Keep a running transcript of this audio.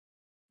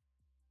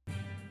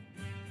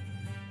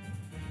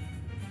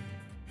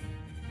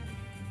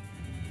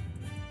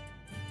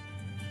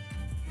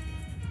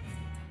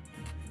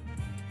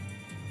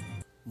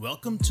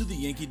Welcome to the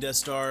Yankee Death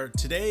Star.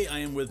 Today I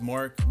am with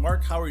Mark.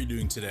 Mark, how are you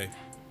doing today?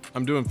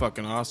 I'm doing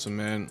fucking awesome,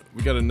 man.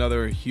 We got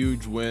another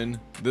huge win.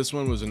 This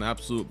one was an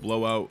absolute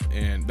blowout,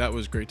 and that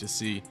was great to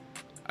see.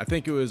 I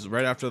think it was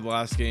right after the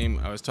last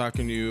game. I was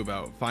talking to you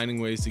about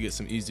finding ways to get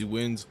some easy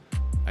wins.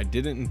 I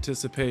didn't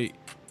anticipate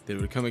that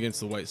it would come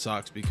against the White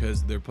Sox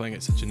because they're playing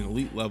at such an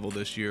elite level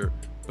this year.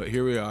 But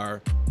here we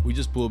are. We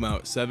just blew them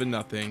out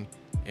 7-0,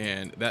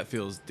 and that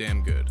feels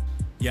damn good.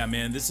 Yeah,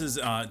 man, this is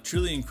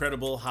truly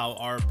incredible how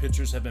our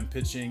pitchers have been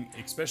pitching,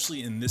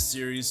 especially in this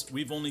series.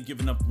 We've only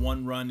given up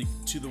one run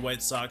to the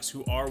White Sox,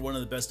 who are one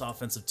of the best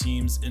offensive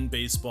teams in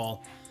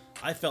baseball.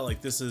 I felt like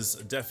this is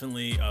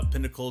definitely a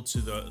pinnacle to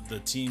the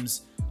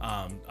teams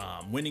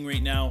winning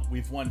right now.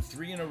 We've won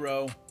 3 in a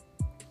row.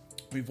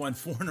 We've won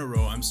 4 in a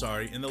row, I'm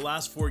sorry. In the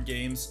last 4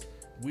 games,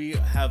 we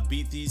have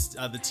beat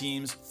the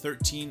teams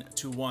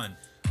 13-1.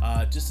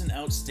 Just an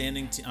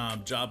outstanding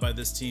job by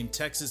this team.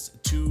 Texas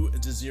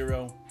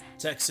 2-0.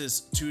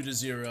 Texas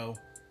 2-0,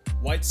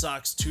 White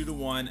Sox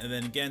 2-1, and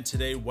then again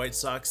today White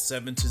Sox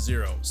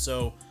 7-0.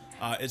 So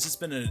it's just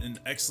been an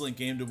excellent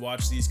game to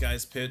watch these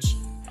guys pitch,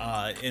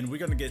 and we're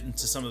going to get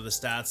into some of the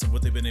stats and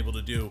what they've been able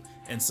to do.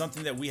 And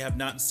something that we have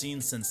not seen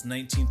since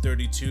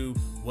 1932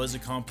 was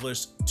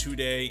accomplished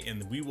today,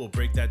 and we will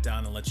break that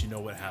down and let you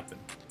know what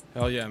happened.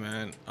 Hell yeah,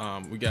 man.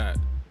 We got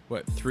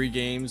 4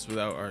 games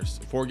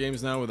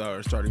now without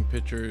our starting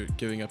pitcher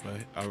giving up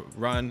a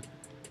run.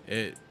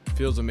 It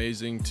feels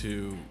amazing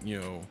to,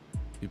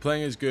 be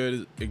playing as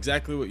good,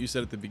 exactly what you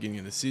said at the beginning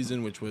of the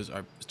season, which was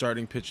our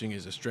starting pitching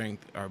is a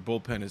strength, our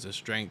bullpen is a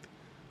strength.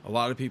 A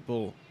lot of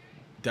people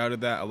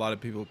doubted that. A lot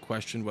of people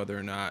questioned whether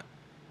or not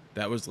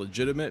that was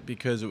legitimate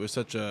because it was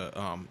such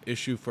a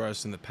issue for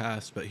us in the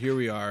past. But here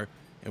we are,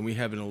 and we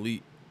have an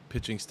elite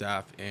pitching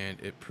staff, and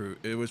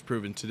it was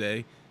proven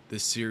today,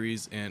 this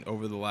series, and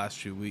over the last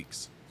few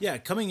weeks. Yeah,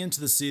 coming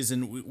into the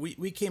season,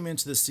 we came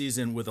into the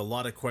season with a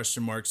lot of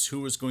question marks.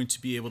 Who was going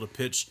to be able to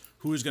pitch?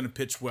 Who was going to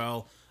pitch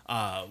well?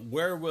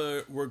 Where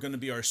were going to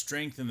be our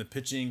strength in the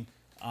pitching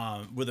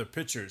with our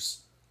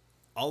pitchers?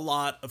 A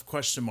lot of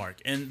question mark.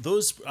 And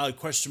those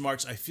question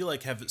marks, I feel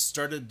like, have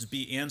started to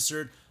be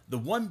answered. The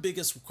one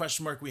biggest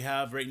question mark we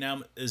have right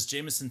now is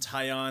Jameson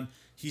Taillon.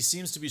 He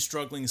seems to be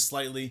struggling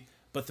slightly,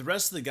 but the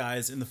rest of the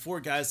guys, and the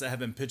 4 guys that have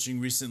been pitching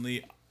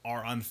recently,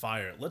 are on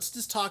fire. Let's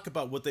just talk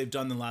about what they've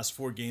done in the last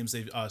 4 games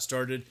they've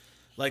started.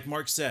 Like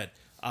Mark said,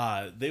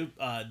 they've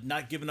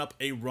not given up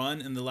a run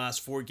in the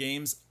last 4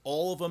 games.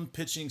 All of them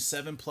pitching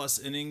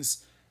 7+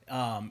 innings,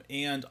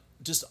 and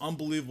just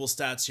unbelievable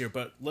stats here.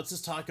 But let's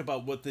just talk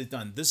about what they've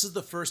done. This is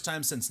the first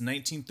time since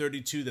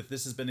 1932 that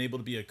this has been able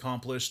to be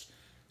accomplished.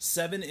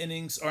 9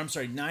 innings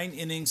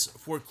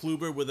for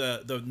Kluber with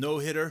the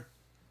no-hitter.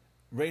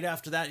 Right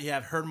after that, you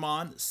have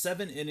Herman,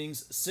 7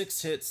 innings,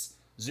 6 hits,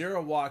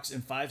 0 walks,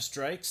 and 5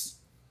 strikes.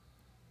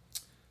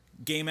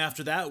 Game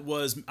after that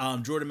was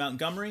Jordan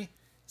Montgomery,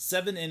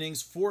 7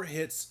 innings, 4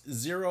 hits,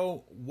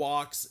 0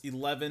 walks,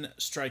 11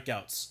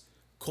 strikeouts.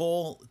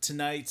 Cole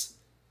tonight,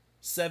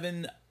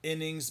 7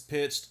 innings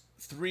pitched,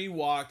 3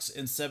 walks,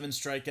 and 7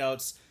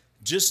 strikeouts.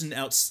 Just an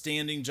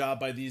outstanding job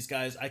by these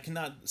guys. I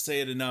cannot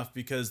say it enough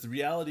because the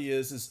reality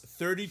is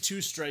 32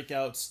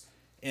 strikeouts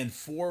and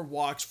 4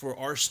 walks for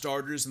our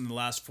starters in the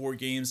last 4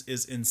 games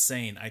is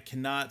insane. I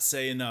cannot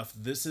say enough.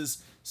 This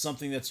is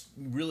something that's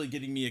really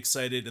getting me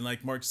excited. And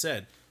like Mark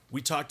said,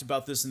 we talked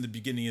about this in the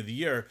beginning of the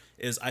year,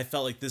 is I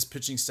felt like this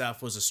pitching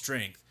staff was a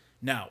strength.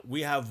 Now,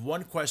 we have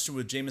one question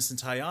with Jameson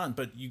Taillon,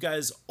 but you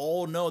guys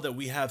all know that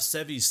we have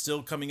Sevy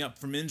still coming up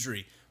from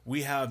injury.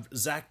 We have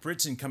Zach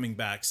Britton coming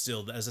back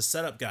still as a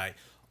setup guy.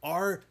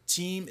 Our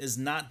team is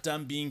not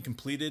done being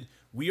completed.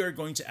 We are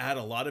going to add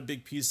a lot of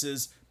big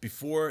pieces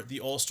before the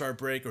All-Star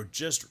break or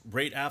just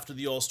right after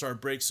the All-Star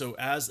break. So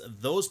as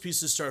those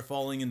pieces start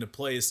falling into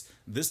place,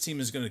 this team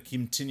is going to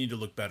continue to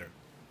look better.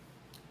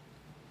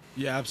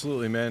 Yeah,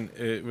 absolutely, man.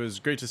 It was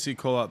great to see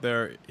Cole out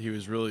there. He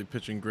was really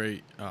pitching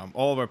great.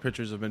 All of our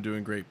pitchers have been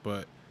doing great,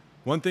 but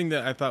one thing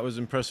that I thought was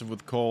impressive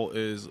with Cole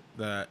is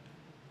that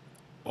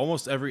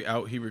almost every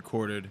out he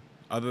recorded,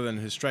 other than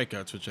his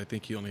strikeouts, which I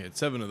think he only had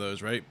 7 of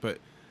those, right? But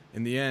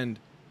in the end,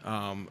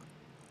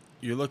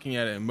 you're looking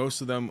at it, and most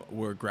of them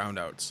were ground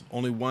outs.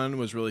 Only one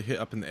was really hit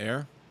up in the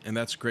air, and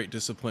that's great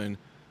discipline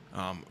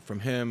from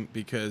him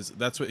because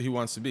that's what he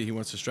wants to be. He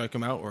wants to strike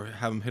them out or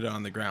have them hit it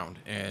on the ground.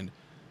 And,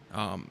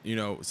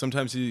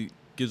 sometimes he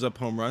gives up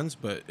home runs,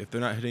 but if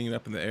they're not hitting it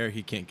up in the air,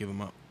 he can't give them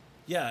up.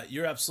 Yeah,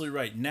 you're absolutely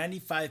right.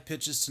 95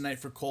 pitches tonight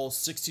for Cole,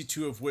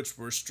 62 of which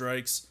were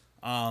strikes.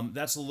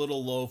 That's a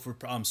little low for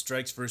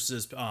strikes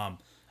versus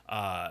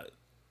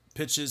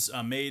pitches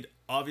made.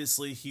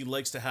 Obviously, he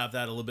likes to have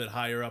that a little bit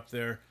higher up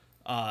there.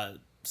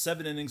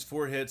 7 innings,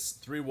 4 hits,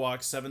 3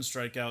 walks, 7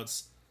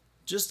 strikeouts.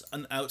 Just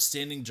an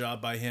outstanding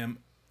job by him.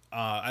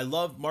 I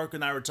love Mark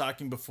and I were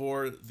talking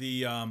before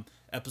the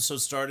episode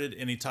started,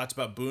 and he talked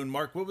about Boone.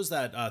 Mark, what was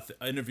that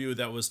interview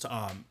that was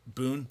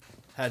Boone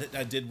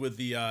had did with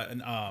the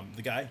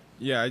guy?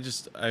 Yeah,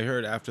 I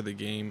heard after the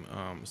game,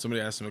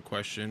 somebody asked him a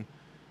question,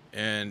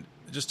 and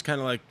just kind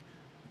of like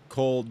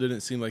Cole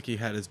didn't seem like he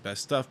had his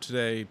best stuff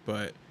today,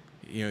 but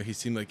he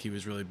seemed like he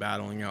was really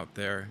battling out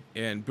there.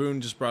 And Boone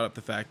just brought up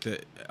the fact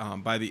that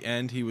by the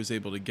end he was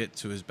able to get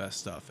to his best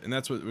stuff, and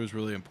that's what was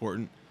really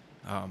important.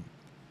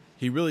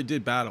 He really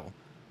did battle.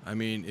 I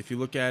mean, if you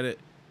look at it,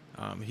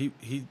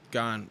 he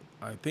gone,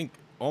 I think,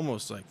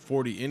 almost like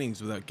 40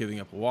 innings without giving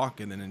up a walk,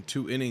 and then in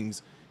 2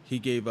 innings he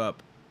gave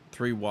up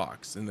 3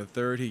 walks. In the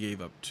third he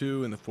gave up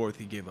 2, in the fourth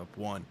he gave up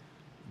 1.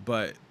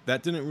 But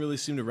that didn't really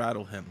seem to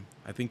rattle him.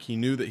 I think he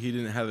knew that he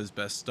didn't have his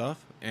best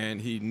stuff,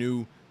 and he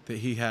knew that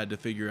he had to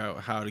figure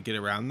out how to get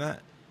around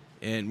that.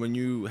 And when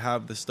you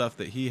have the stuff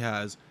that he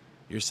has,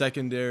 your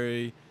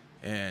secondary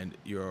and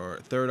your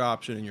third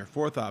option and your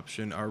fourth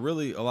option are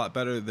really a lot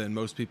better than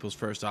most people's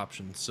first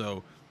options.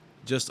 So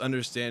just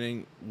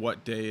understanding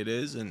what day it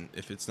is, and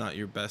if it's not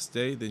your best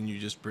day, then you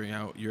just bring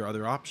out your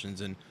other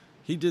options. And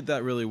he did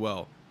that really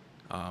well.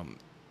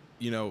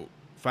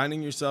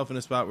 Finding yourself in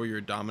a spot where you're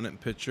a dominant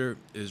pitcher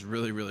is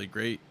really, really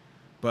great.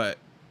 But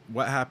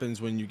what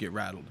happens when you get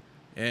rattled?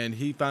 And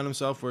he found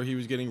himself where he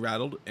was getting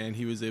rattled, and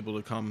he was able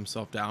to calm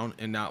himself down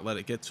and not let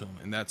it get to him.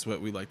 And that's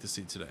what we like to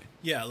see today.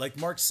 Yeah, like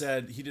Mark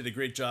said, he did a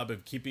great job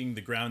of keeping the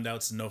ground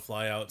outs and no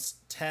flyouts.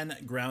 10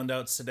 ground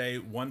outs today,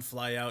 1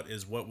 flyout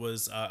is what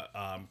was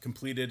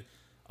completed.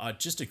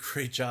 Just a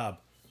great job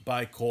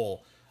by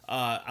Cole.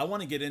 I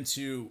want to get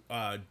into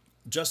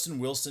Justin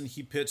Wilson.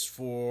 He pitched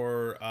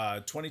for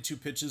 22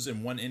 pitches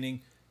in 1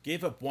 inning.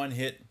 Gave up 1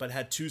 hit, but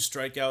had 2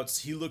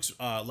 strikeouts. He looks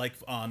like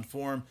on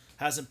form.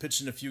 Hasn't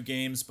pitched in a few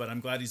games, but I'm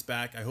glad he's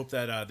back. I hope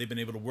that they've been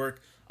able to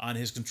work on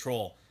his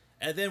control.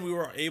 And then we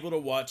were able to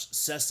watch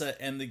Sessa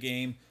end the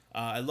game.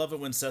 I love it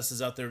when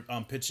Sessa's out there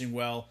pitching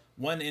well.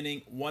 1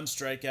 inning, 1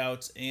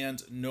 strikeout,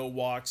 and no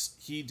walks.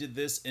 He did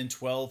this in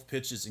 12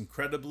 pitches.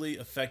 Incredibly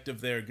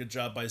effective there. Good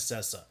job by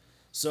Sessa.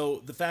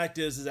 So the fact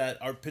is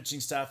that our pitching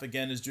staff,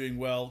 again, is doing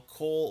well.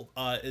 Cole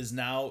is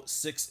now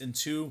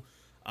 6-2.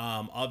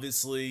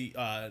 Obviously,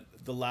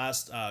 the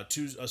last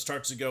 2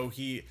 starts ago,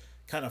 he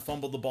kind of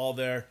fumbled the ball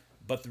there,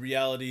 but the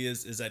reality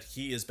is that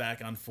he is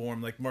back on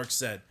form. Like Mark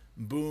said,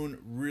 Boone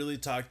really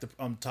talked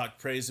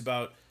praise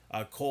about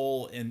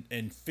Cole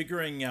and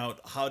figuring out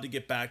how to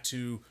get back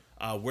to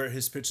where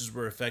his pitches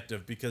were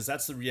effective, because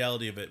that's the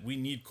reality of it. We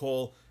need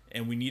Cole,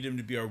 and we need him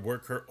to be our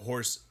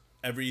workhorse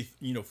every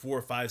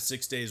 4, 5,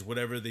 6 days,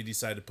 whatever they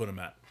decide to put him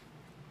at.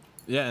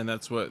 Yeah, and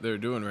that's what they're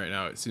doing right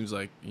now. It seems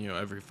like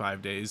every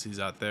 5 days he's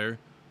out there.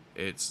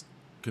 It's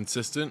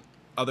consistent.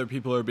 Other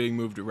people are being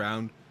moved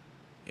around,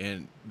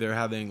 and they're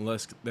having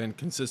less than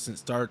consistent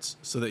starts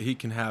so that he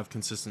can have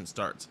consistent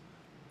starts.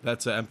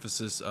 That's an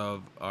emphasis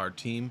of our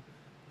team,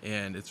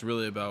 and it's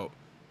really about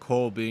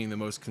Cole being the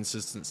most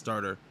consistent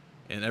starter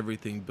and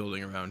everything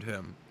building around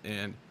him.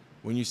 And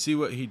when you see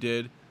what he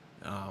did,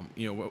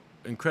 what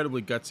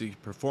incredibly gutsy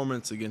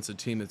performance against a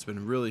team that's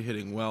been really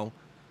hitting well,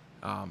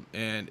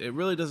 and it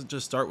really doesn't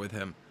just start with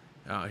him.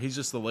 He's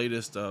just the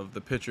latest of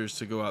the pitchers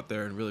to go out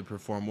there and really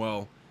perform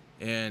well.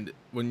 And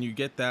when you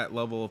get that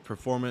level of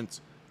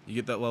performance, you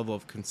get that level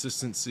of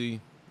consistency,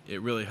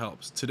 it really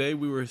helps. Today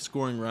we were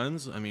scoring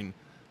runs. I mean,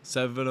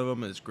 7 of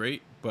them is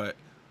great, but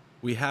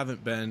we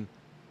haven't been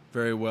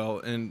very well.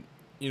 And,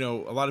 a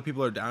lot of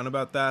people are down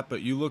about that,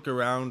 but you look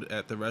around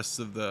at the rest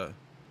of the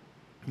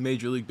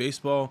Major League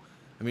Baseball.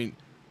 I mean,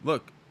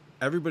 look,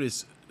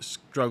 everybody's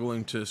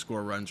struggling to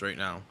score runs right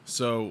now.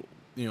 So,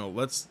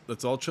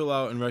 let's all chill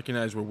out and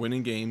recognize we're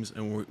winning games,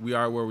 and we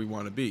are where we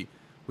want to be.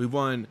 We've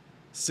won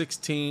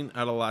 16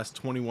 out of the last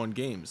 21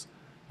 games.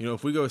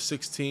 If we go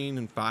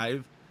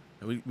 16-5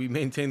 and we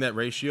maintain that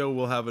ratio,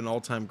 we'll have an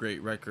all-time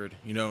great record.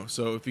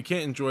 So if you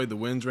can't enjoy the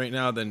wins right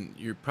now, then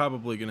you're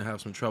probably going to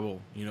have some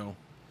trouble.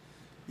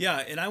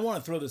 Yeah, and I want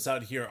to throw this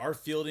out here. Our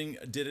fielding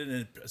did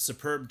a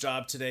superb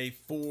job today.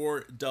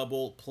 4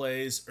 double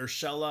plays.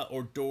 Urshela,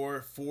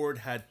 Odor, Ford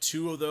had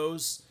 2 of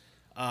those.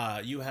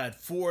 You had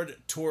Ford,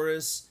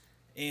 Torres,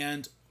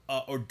 and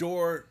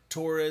Odor,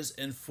 Torres,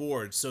 and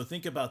Ford. So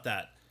think about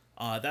that.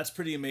 That's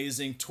pretty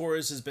amazing.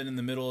 Torres has been in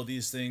the middle of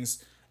these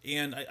things,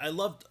 and I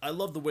love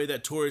the way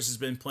that Torres has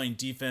been playing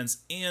defense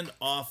and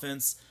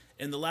offense.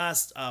 In the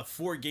last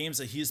 4 games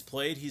that he's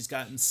played, he's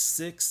gotten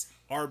 6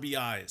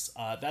 RBIs.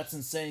 That's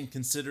insane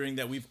considering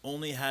that we've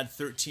only had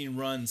 13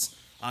 runs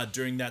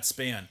during that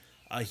span.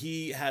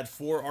 He had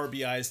 4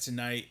 RBIs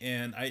tonight,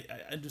 and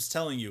I'm just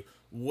telling you,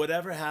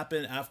 whatever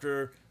happened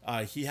after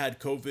he had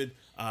COVID,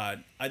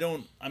 I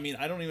don't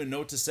even know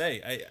what to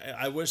say.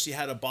 I wish he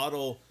had a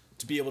bottle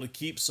to be able to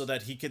keep so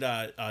that he could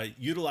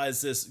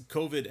utilize this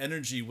COVID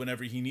energy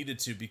whenever he needed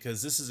to,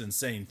 because this is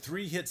insane.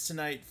 3 hits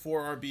tonight,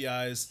 4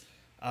 RBIs,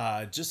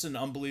 just an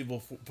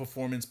unbelievable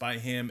performance by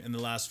him in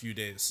the last few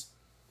days.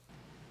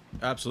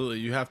 Absolutely.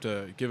 You have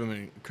to give him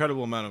an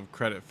incredible amount of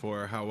credit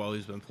for how well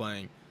he's been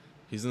playing.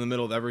 He's in the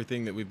middle of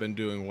everything that we've been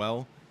doing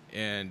well,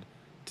 and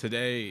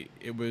today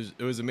it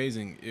was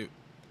amazing.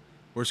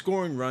 We're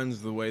scoring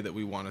runs the way that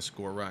we want to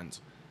score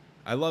runs.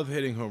 I love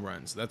hitting home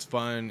runs. That's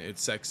fun.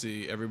 It's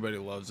sexy. Everybody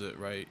loves it,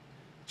 right?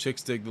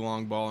 Chicks dig the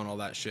long ball and all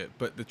that shit.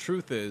 But the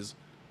truth is,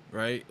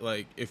 right,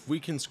 like if we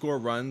can score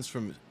runs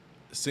from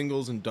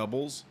singles and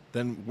doubles,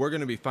 then we're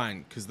going to be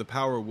fine because the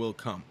power will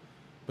come.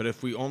 But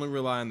if we only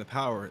rely on the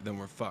power, then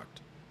we're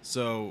fucked.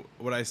 So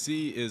what I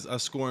see is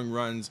us scoring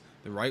runs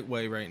the right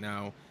way right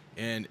now.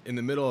 And in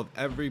the middle of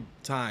every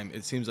time,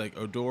 it seems like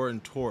Odor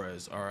and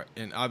Torres are,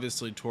 and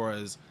obviously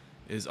Torres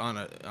is on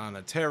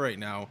a tear right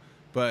now.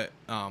 But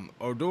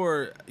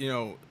Odor,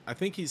 I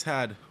think he's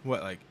had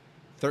like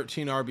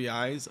 13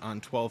 RBIs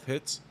on 12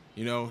 hits.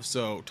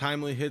 So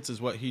timely hits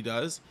is what he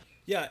does.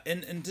 Yeah,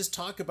 and just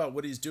talk about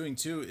what he's doing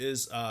too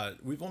is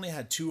we've only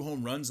had 2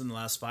 home runs in the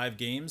last 5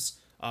 games.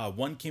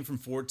 One came from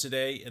Ford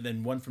today, and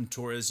then one from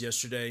Torres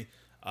yesterday.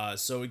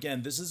 So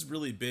again, this is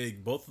really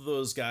big. Both of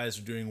those guys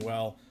are doing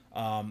well.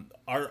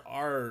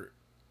 Our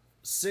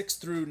 6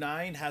 through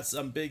 9 had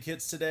some big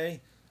hits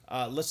today.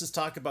 Let's just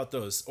talk about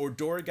those.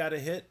 Odor got a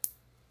hit,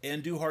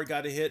 Andujar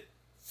got a hit,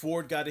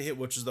 Ford got a hit,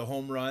 which is the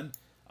home run,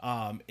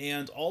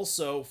 and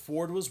also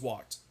Ford was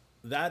walked.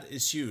 That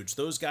is huge.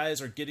 Those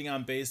guys are getting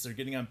on base. They're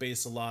getting on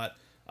base a lot.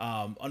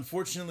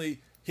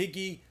 Unfortunately,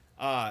 Higgy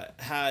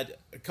had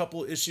a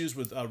couple issues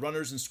with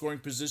runners in scoring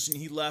position.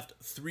 He left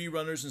 3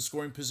 runners in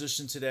scoring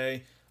position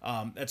today.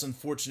 That's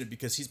unfortunate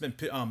because he's been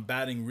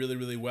batting really,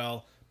 really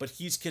well. But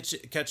he's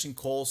catching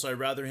Cole, so I'd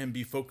rather him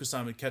be focused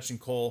on catching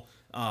Cole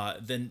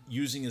than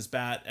using his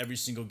bat every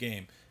single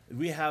game.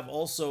 We have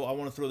also, I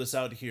want to throw this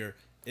out here,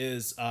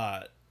 is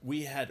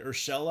we had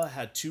Urshela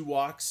had 2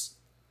 walks.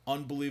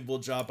 Unbelievable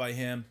job by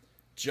him.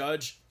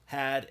 Judge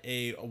had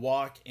a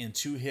walk and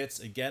 2 hits.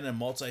 Again, a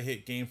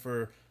multi-hit game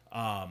for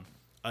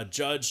a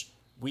Judge.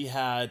 We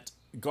had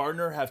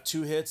Gardner have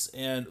 2 hits,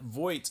 and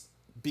Voit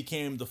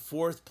became the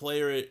 4th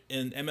player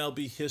in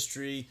MLB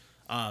history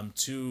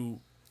to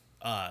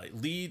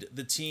lead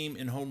the team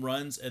in home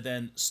runs and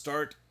then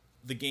start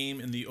the game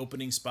in the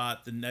opening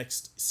spot the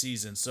next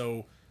season.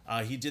 So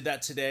he did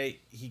that today.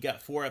 He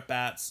got 4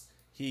 at-bats.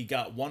 He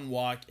got 1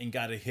 walk and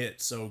got a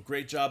hit. So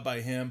great job by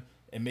him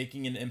and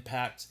making an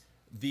impact.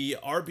 The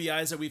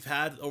RBIs that we've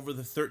had over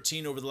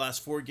the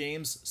last 4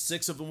 games,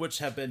 6 of them which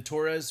have been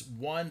Torres,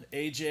 1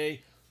 AJ,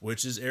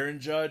 which is Aaron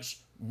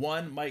Judge,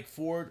 1 Mike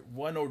Ford,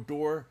 1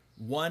 Odor,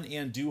 1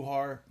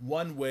 Andujar,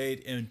 1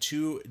 Wade, and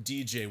 2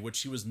 DJ,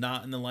 which he was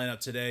not in the lineup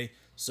today.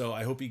 So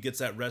I hope he gets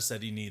that rest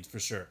that he needs for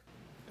sure.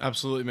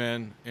 Absolutely,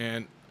 man.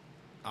 And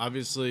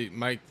obviously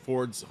Mike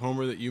Ford's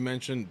homer that you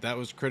mentioned, that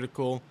was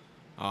critical.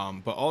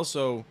 But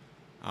also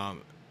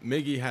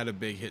Miggy had a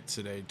big hit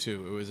today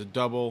too. It was a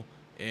double,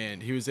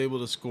 and he was able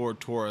to score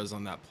Torres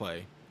on that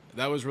play.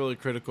 That was really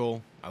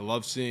critical. I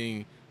love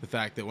seeing the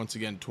fact that once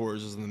again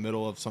Torres is in the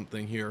middle of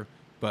something here,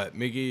 but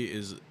Miggy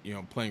is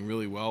playing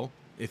really well.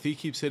 If he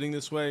keeps hitting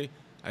this way,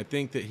 I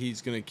think that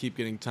he's going to keep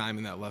getting time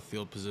in that left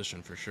field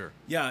position for sure.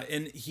 Yeah,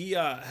 and he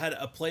had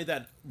a play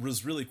that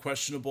was really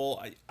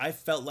questionable. I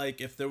felt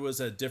like if there was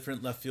a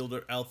different left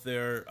fielder out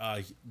there,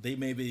 they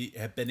maybe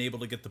have been able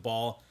to get the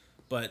ball.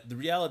 But the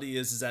reality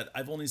is that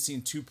I've only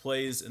seen 2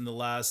 plays in the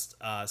last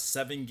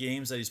 7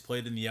 games that he's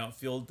played in the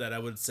outfield that I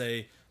would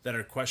say that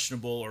are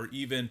questionable, or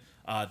even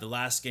the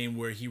last game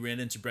where he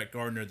ran into Brett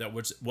Gardner that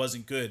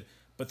wasn't good.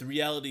 But the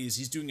reality is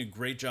he's doing a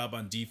great job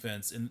on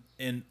defense,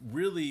 and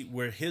really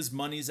where his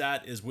money's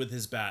at is with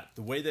his bat.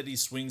 The way that he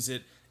swings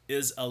it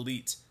is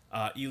elite.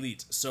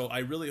 So I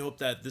really hope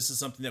that this is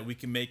something that we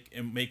can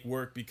make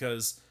work,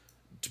 because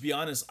to be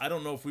honest, I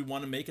don't know if we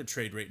want to make a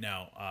trade right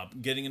now.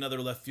 Getting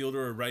another left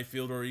fielder or right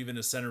fielder or even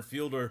a center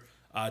fielder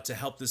to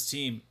help this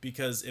team,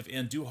 because if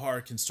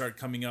Andujar can start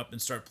coming up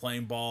and start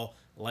playing ball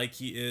like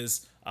he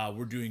is,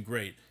 we're doing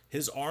great.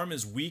 His arm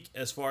is weak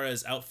as far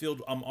as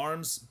outfield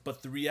arms,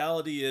 but the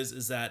reality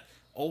is that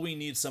all we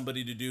need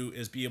somebody to do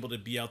is be able to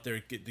be out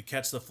there to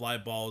catch the fly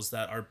balls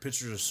that our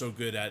pitchers are so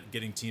good at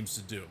getting teams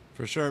to do.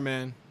 For sure,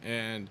 man.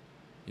 And,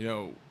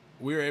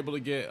 we were able to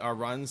get our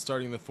runs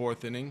starting the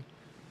 4th inning.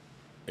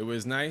 It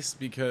was nice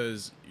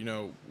because,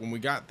 when we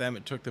got them,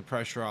 it took the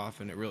pressure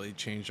off and it really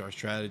changed our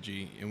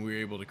strategy, and we were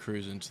able to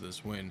cruise into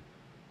this win.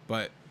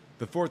 But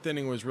the 4th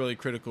inning was really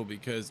critical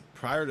because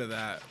prior to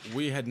that,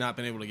 we had not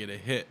been able to get a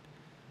hit.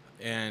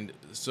 And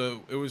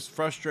so it was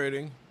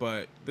frustrating,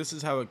 but this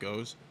is how it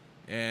goes.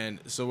 And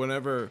so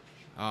whenever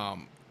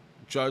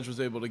Judge was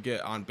able to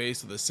get on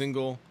base with a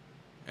single,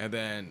 and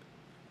then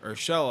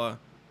Urshela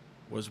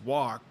was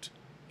walked,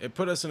 it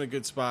put us in a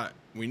good spot.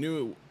 We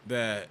knew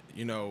that,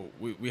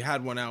 we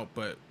had one out,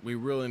 but we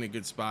were really in a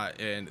good spot.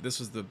 And this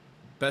was the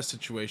best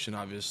situation,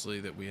 obviously,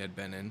 that we had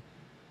been in.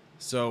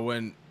 So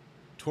when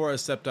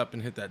Torres stepped up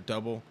and hit that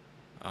double,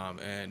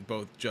 and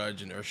both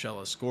Judge and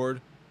Urshela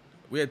scored,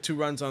 we had 2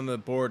 runs on the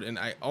board, and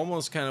I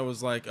almost kind of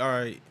was like, all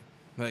right,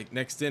 like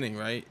next inning,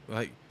 right?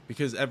 Like,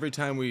 because every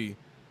time we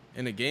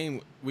in a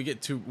game, we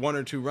get 1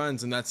 or 2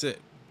 runs, and that's it,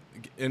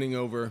 inning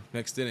over,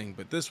 next inning.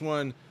 But this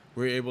one,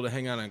 we were able to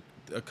hang on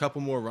a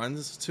couple more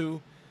runs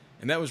too,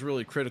 and that was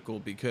really critical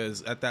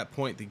because at that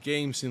point, the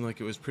game seemed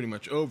like it was pretty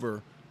much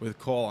over with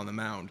Cole on the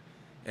mound,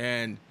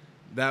 and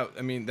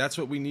that's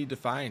what we need to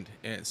find.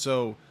 And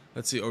so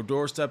let's see,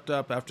 Odor stepped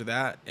up after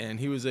that, and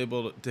he was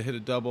able to hit a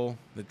double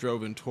that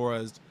drove in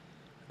Torres.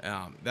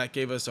 That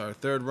gave us our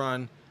 3rd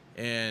run,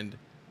 and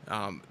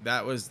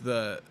that was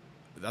the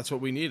that's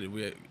what we needed.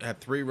 We had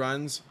 3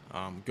 runs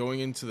going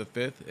into the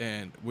 5th,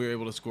 and we were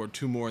able to score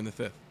 2 more in the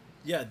 5th.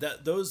 Yeah,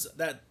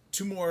 that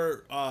 2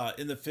 more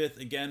in the 5th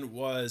again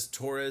was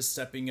Torres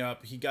stepping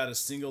up. He got a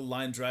single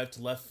line drive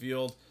to left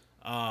field.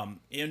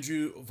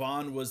 Andrew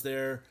Vaughn was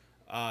there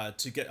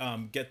to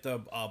get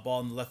the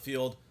ball in the left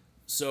field.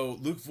 So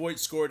Luke Voigt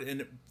scored,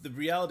 and the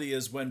reality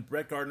is when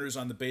Brett Gardner's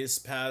on the base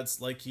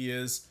pads like he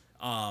is,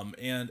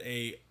 and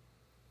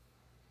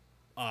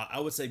I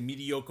would say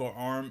mediocre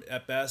arm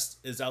at best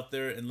is out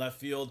there in left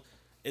field,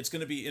 it's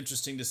going to be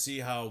interesting to see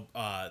how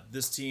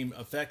this team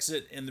affects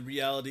it. And the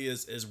reality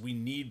is we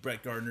need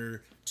Brett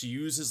Gardner to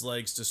use his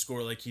legs to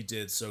score like he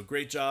did. So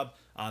great job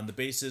on the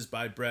bases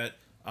by Brett.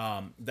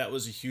 That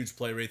was a huge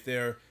play right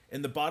there.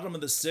 In the bottom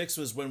of the 6th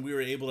was when we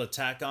were able to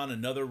tack on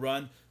another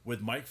run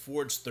with Mike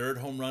Ford's 3rd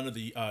home run of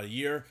the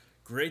year.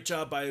 Great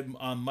job by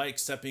Mike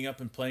stepping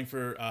up and playing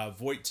for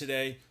Voigt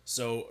today.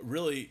 So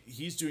really,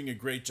 he's doing a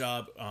great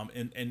job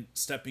and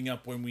stepping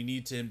up when we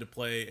need him to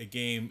play a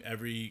game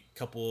every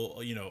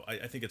couple,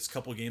 I think it's a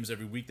couple games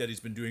every week that he's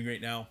been doing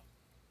right now.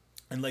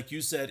 And like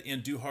you said,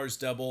 Andujar's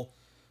double,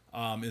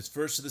 his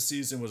first of the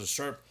season, was a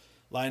sharp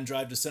line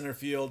drive to center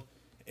field.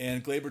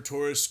 And Gleyber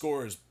Torres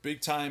scores big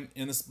time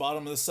in the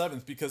bottom of the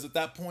 7th, because at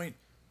that point,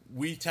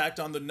 we tacked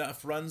on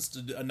enough runs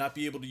to not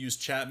be able to use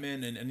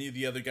Chapman and any of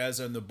the other guys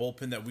in the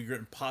bullpen that we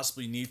could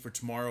possibly need for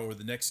tomorrow or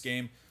the next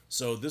game.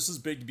 So this is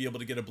big to be able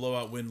to get a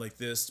blowout win like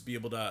this, to be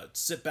able to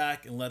sit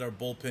back and let our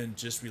bullpen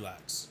just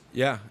relax.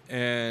 Yeah,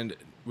 and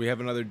we have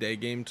another day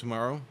game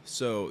tomorrow,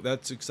 so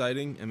that's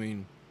exciting. I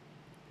mean,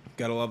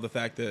 gotta love the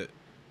fact that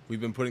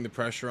we've been putting the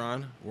pressure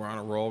on. We're on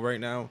a roll right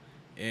now,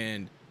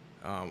 and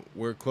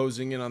we're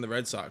closing in on the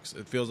Red Sox.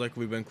 It feels like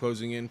we've been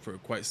closing in for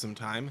quite some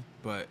time,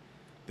 but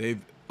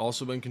they've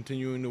also been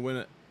continuing to win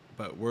it.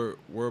 But we're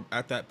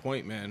at that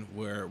point, man,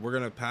 where we're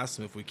gonna pass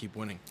them if we keep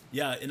winning.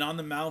 Yeah, and on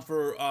the mound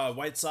for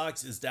White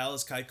Sox is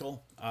Dallas Keuchel.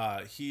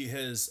 He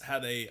has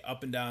had a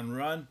up and down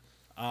run.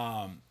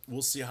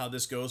 We'll see how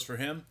this goes for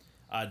him.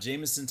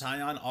 Jameson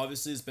Taillon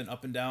obviously has been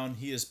up and down.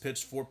 He has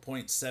pitched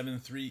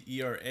 4.73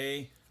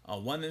 ERA,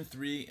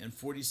 1-3, and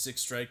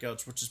 46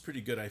 strikeouts, which is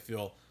pretty good, I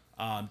feel.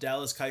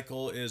 Dallas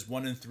Keuchel is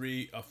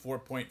 1-3, a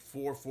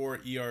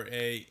 4.44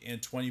 ERA,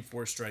 and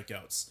 24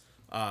 strikeouts.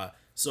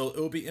 So it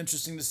will be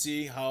interesting to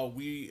see how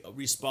we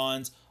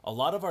respond. A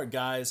lot of our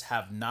guys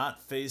have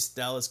not faced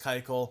Dallas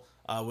Keuchel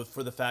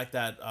for the fact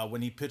that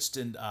when he pitched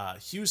in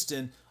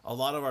Houston, a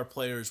lot of our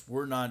players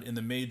were not in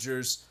the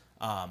majors.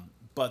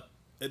 But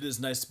it is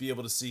nice to be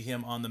able to see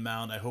him on the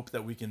mound. I hope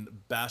that we can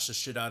bash the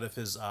shit out of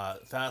his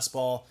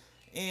fastball.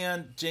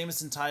 And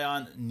Jameson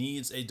Taillon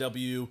needs a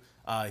W.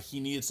 He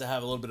needs to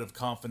have a little bit of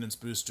confidence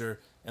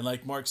booster. And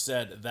like Mark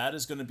said, that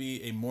is going to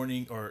be a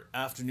morning or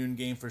afternoon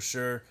game for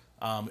sure.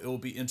 It will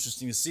be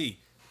interesting to see.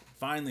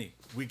 Finally,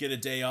 we get a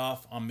day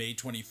off on May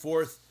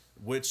 24th,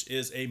 which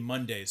is a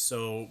Monday.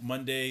 So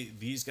Monday,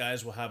 these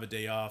guys will have a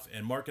day off,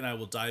 and Mark and I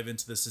will dive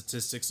into the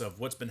statistics of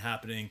what's been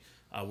happening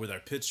with our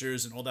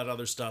pitchers and all that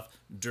other stuff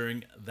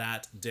during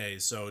that day.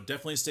 So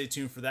definitely stay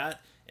tuned for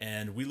that,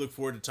 and we look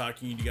forward to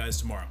talking to you guys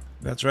tomorrow.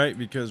 That's right,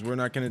 because we're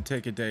not going to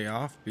take a day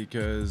off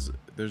because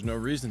there's no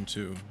reason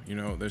to.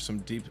 There's some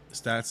deep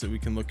stats that we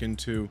can look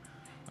into.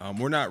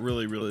 We're not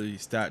really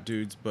stat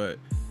dudes, but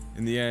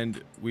in the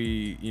end,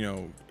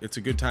 it's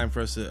a good time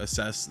for us to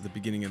assess the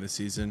beginning of the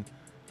season.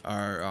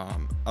 Our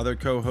other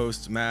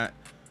co-host, Matt,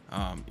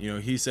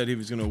 he said he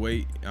was going to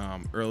wait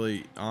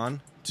early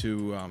on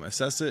to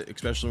assess it,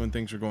 especially when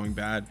things were going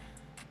bad.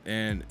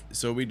 And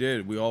so we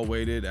did. We all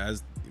waited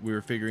as we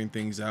were figuring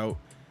things out.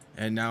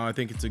 And now I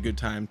think it's a good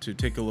time to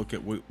take a look at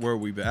where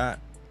we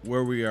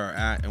are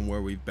at and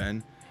where we've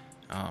been,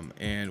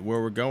 and where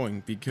we're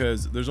going.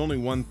 Because there's only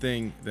one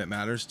thing that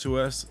matters to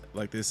us.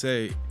 Like they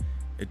say,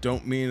 it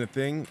don't mean a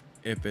thing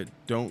if it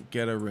don't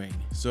get a ring.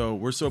 So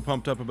we're so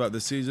pumped up about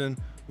the season.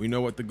 We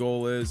know what the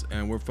goal is,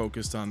 and we're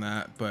focused on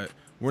that. But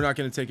we're not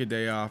going to take a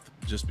day off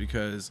just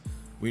because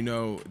we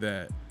know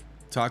that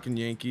talking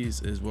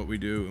Yankees is what we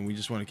do, and we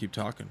just want to keep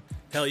talking.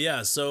 Hell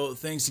yeah. So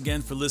thanks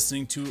again for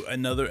listening to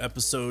another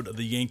episode of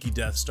the Yankee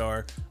Death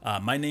Star.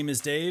 My name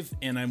is Dave,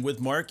 and I'm with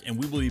Mark, and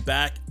we will be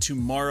back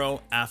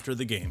tomorrow after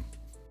the game.